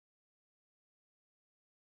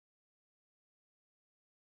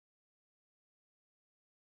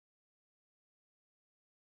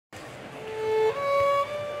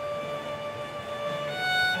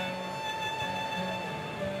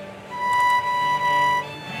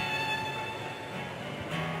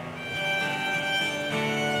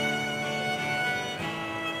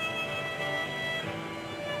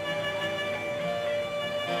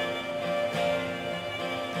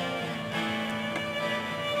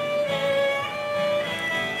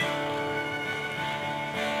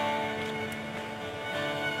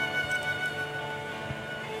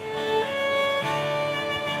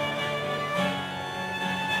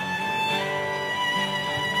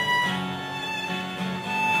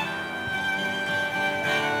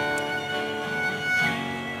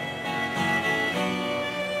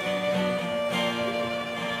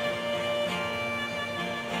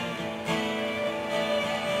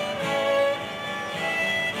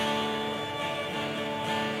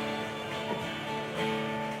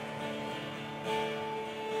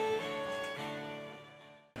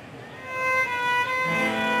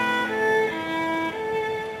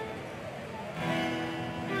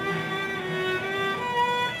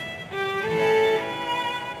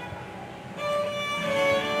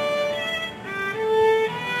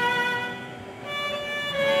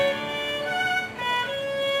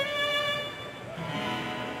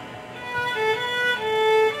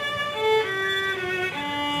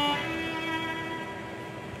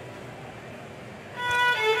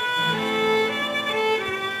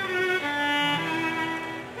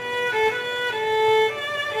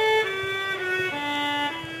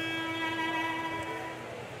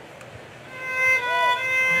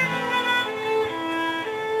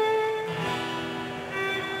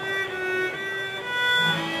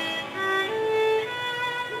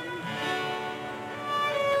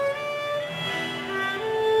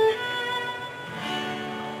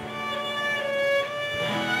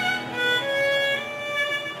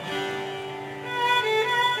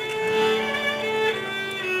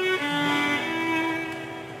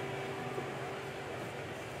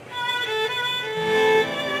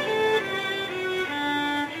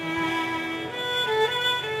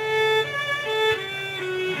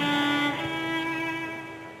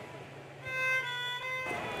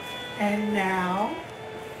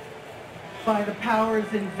by the powers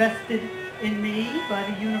invested in me by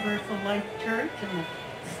the Universal Life Church in the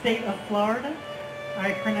state of Florida,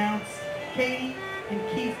 I pronounce Katie and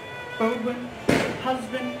Keith Beaudoin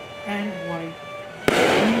husband and wife.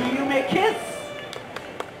 You may kiss.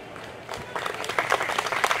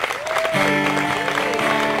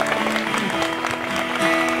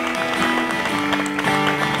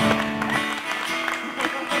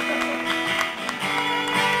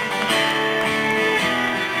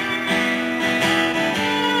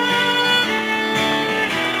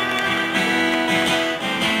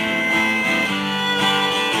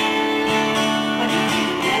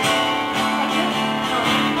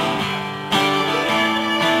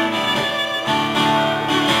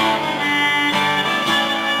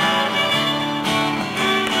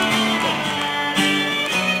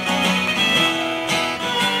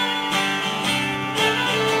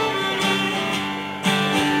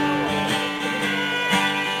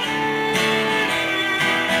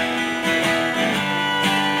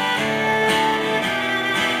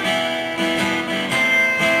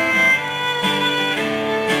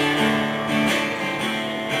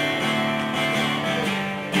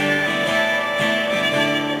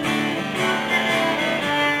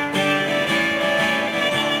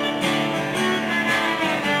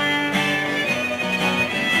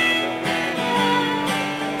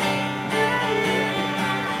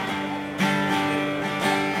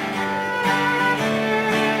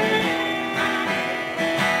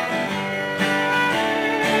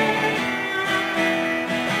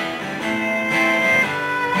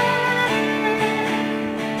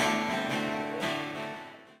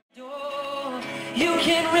 You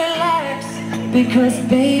can relax, because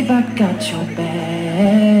babe, I got your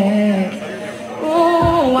back.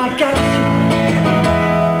 Oh, I got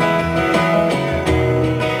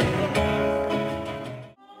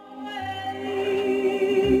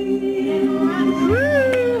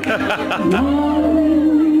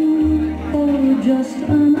For just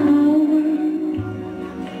an hour,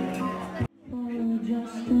 for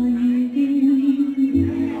just a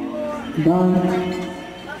year, but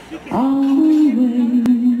always.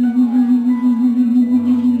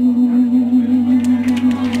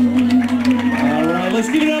 All right, let's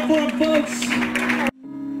give it up for them, folks.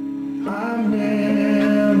 I've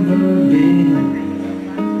never been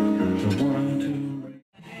the one to.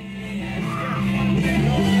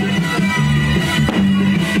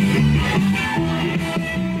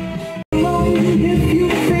 If you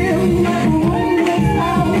feel like rolling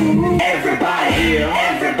out, everybody here,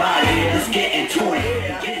 everybody, let's get into it.